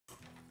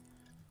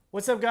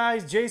What's up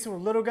guys, Jason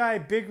with Little Guy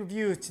Big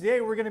Reviews. Today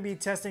we're going to be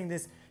testing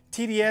this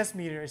TDS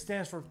meter. It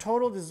stands for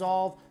Total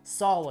Dissolved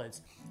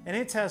Solids. And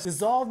it tests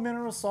dissolved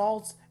mineral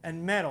salts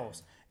and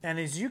metals. And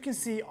as you can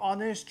see on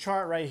this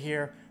chart right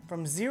here,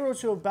 from 0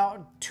 to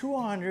about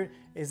 200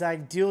 is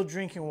ideal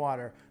drinking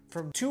water.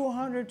 From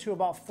 200 to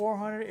about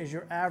 400 is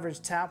your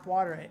average tap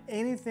water. And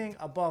anything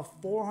above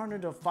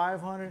 400 to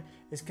 500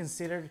 is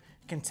considered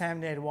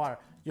contaminated water.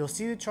 You'll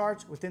see the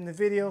charts within the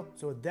video.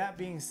 So with that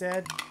being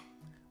said,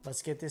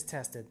 let's get this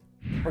tested.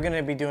 What we're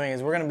gonna be doing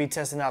is we're gonna be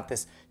testing out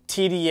this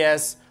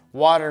TDS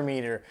water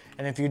meter.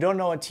 And if you don't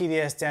know what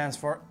TDS stands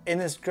for, in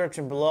the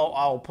description below,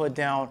 I will put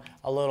down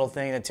a little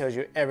thing that tells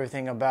you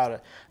everything about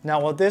it. Now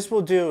what this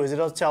will do is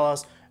it'll tell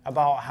us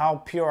about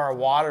how pure our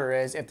water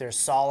is, if there's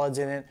solids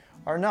in it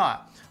or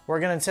not. We're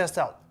gonna test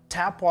out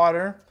tap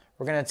water,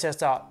 we're gonna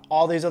test out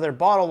all these other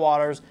bottled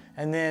waters,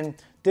 and then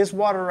this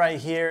water right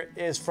here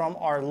is from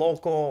our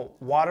local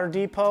water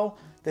depot.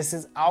 This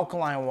is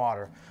alkaline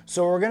water.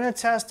 So we're gonna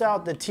test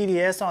out the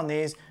TDS on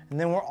these, and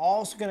then we're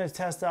also gonna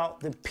test out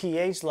the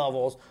pH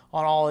levels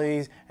on all of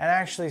these and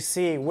actually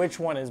see which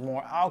one is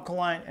more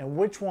alkaline and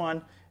which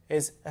one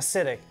is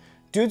acidic.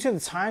 Due to the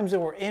times that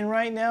we're in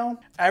right now,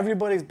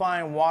 everybody's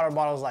buying water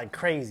bottles like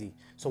crazy.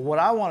 So what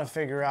I wanna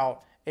figure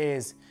out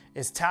is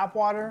tap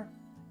water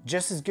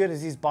just as good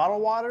as these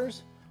bottled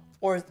waters,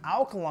 or is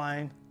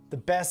alkaline the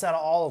best out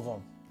of all of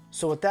them?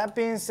 So with that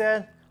being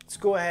said, let's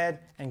go ahead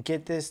and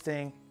get this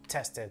thing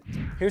tested.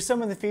 Here's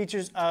some of the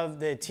features of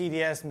the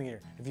TDS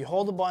meter. If you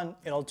hold the button,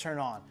 it'll turn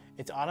on.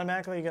 It's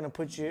automatically gonna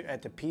put you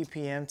at the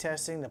PPM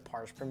testing, the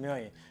parts per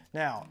million.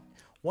 Now,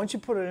 once you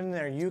put it in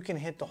there, you can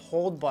hit the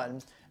hold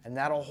button and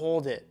that'll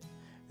hold it.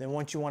 Then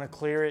once you wanna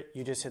clear it,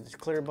 you just hit the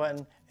clear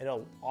button,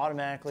 it'll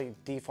automatically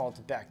default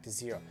it back to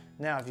 0.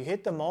 Now, if you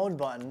hit the mode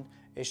button,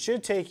 it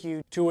should take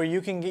you to where you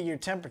can get your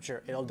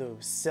temperature. It'll do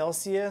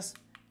Celsius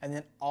and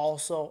then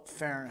also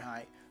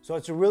Fahrenheit. So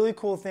it's a really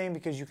cool thing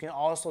because you can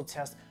also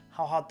test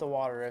how hot the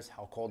water is,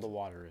 how cold the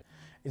water is.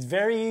 It's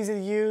very easy to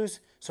use,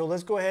 so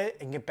let's go ahead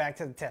and get back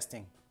to the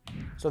testing.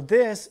 So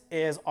this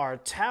is our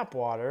tap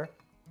water,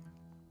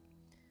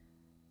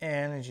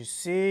 and as you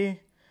see,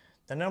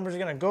 the number's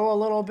gonna go a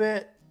little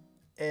bit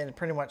and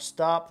pretty much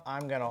stop.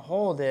 I'm gonna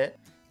hold it,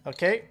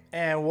 okay?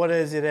 And what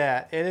is it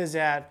at? It is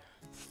at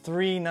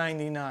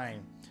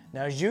 399.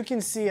 Now as you can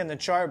see in the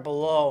chart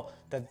below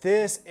that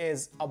this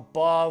is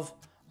above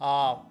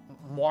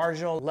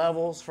marginal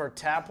levels for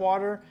tap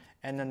water.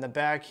 And then the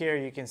back here,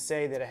 you can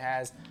say that it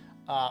has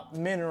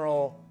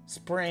mineral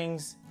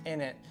springs in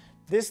it.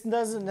 This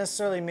doesn't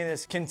necessarily mean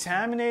it's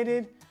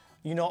contaminated.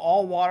 You know,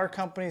 all water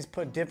companies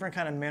put different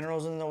kind of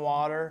minerals in the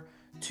water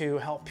to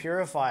help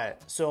purify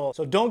it. So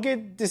don't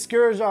get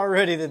discouraged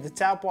already that the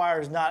tap water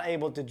is not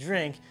able to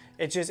drink.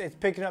 It's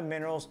picking up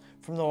minerals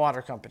from the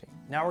water company.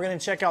 Now we're gonna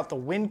check out the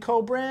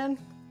Winco brand.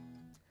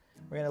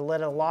 We're gonna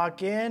let it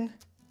lock in.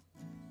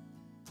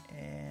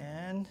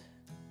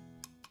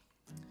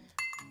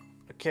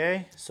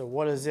 Okay, so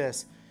what is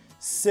this?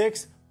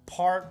 6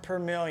 parts per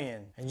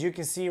million. And you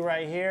can see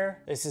right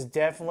here, this is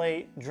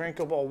definitely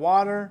drinkable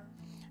water.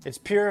 It's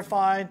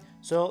purified,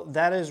 so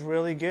that is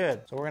really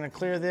good. So we're gonna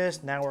clear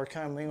this. Now we're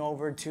coming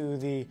over to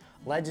the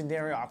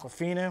legendary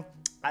Aquafina.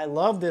 I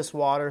love this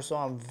water, so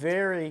I'm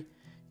very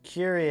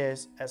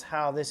curious as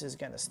how this is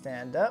gonna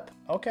stand up.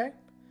 Okay.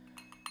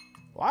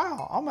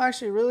 Wow, I'm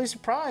actually really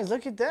surprised.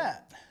 Look at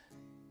that.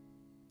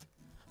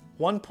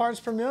 1 parts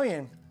per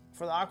million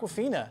for the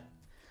Aquafina.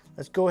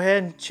 Let's go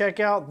ahead and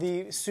check out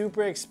the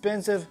super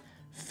expensive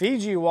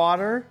Fiji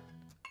water.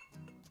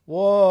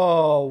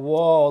 Whoa,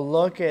 whoa,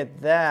 look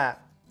at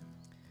that.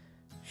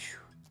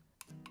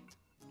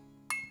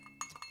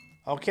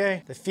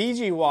 Okay, the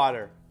Fiji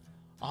water,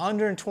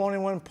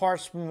 121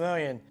 parts per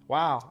million.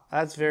 Wow,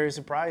 that's very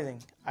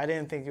surprising. I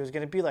didn't think it was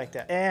gonna be like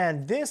that.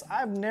 And this,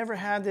 I've never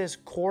had this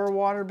core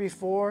water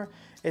before.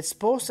 It's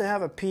supposed to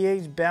have a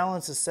pH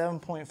balance of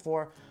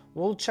 7.4.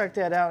 We'll check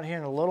that out here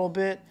in a little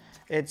bit.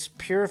 It's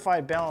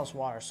purified balanced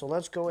water. So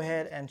let's go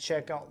ahead and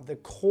check out the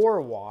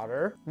core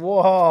water.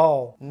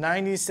 Whoa,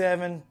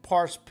 97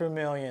 parts per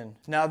million.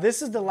 Now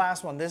this is the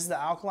last one. This is the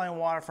alkaline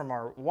water from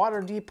our water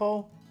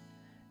depot.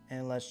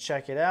 And let's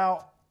check it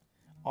out.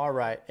 All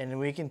right, and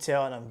we can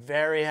tell, and I'm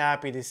very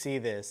happy to see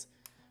this.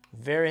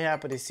 Very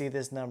happy to see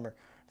this number,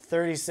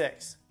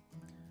 36,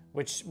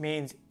 which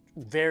means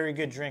very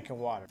good drinking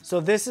water.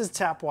 So this is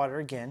tap water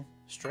again,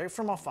 straight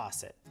from a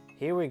faucet.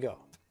 Here we go.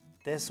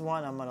 This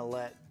one I'm gonna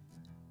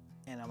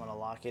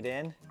lock it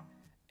in,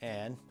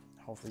 and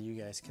hopefully you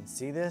guys can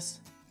see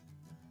this.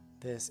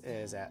 This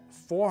is at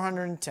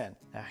 410.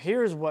 Now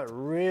here's what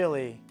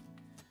really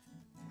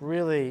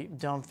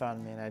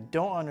dumbfounded me, and I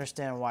don't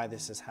understand why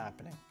this is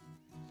happening.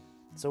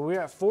 So we're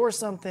at 4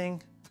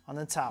 something on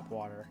the tap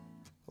water.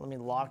 Let me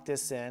lock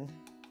this in.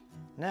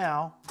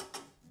 Now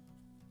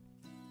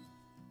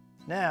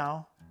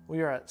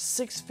we are at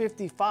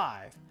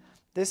 655.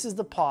 This is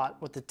the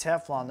pot with the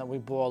Teflon that we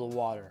boil the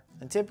water.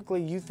 And typically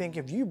you think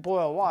if you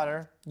boil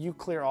water, you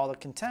clear all the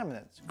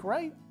contaminants,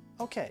 right?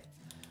 Okay,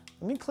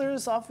 let me clear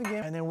this off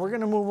again. And then we're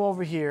gonna move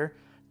over here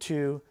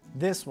to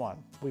this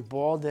one. We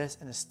boiled this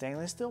in a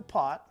stainless steel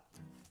pot,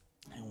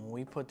 and when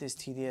we put this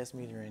TDS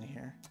meter in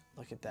here,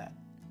 look at that.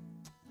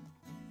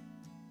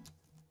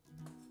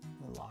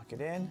 We'll lock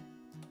it in.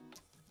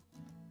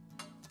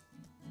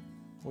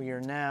 We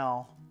are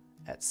now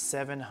at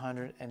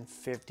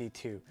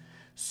 752.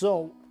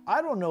 So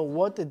I don't know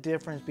what the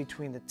difference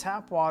between the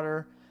tap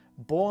water,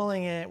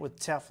 boiling it with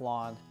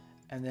Teflon,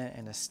 and then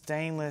in a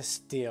stainless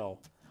steel,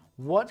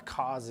 what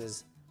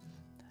causes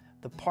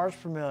the parts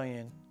per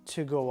million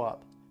to go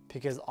up?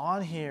 Because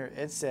on here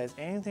it says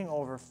anything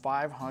over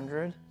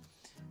 500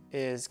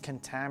 is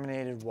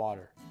contaminated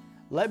water.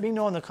 Let me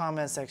know in the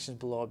comment section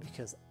below,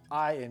 because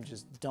I am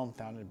just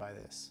dumbfounded by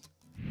this.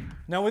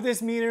 Now with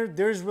this meter,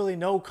 there's really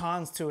no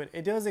cons to it.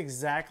 It does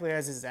exactly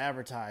as it's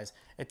advertised.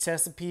 It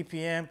tests the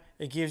PPM,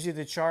 it gives you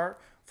the chart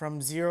from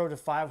 0 to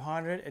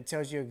 500. It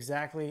tells you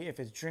exactly if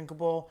it's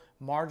drinkable,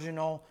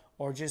 marginal,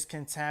 or just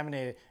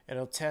contaminated.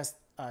 It'll test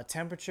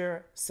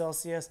temperature,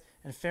 Celsius,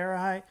 and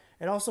Fahrenheit.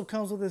 It also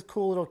comes with this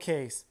cool little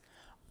case.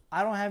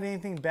 I don't have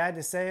anything bad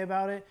to say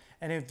about it,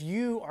 and if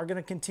you are going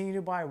to continue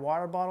to buy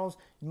water bottles,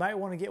 you might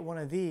want to get one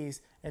of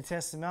these and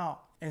test them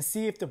out and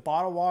see if the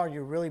bottled water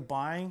you're really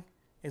buying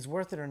is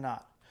worth it or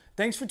not.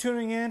 Thanks for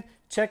tuning in.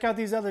 Check out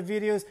these other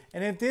videos,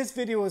 and if this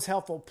video was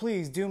helpful,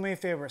 please do me a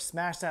favor,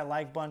 smash that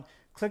like button,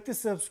 click the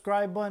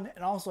subscribe button,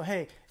 and also,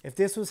 hey, if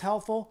this was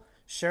helpful,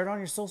 share it on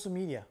your social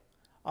media.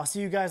 I'll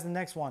see you guys in the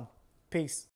next one. Peace.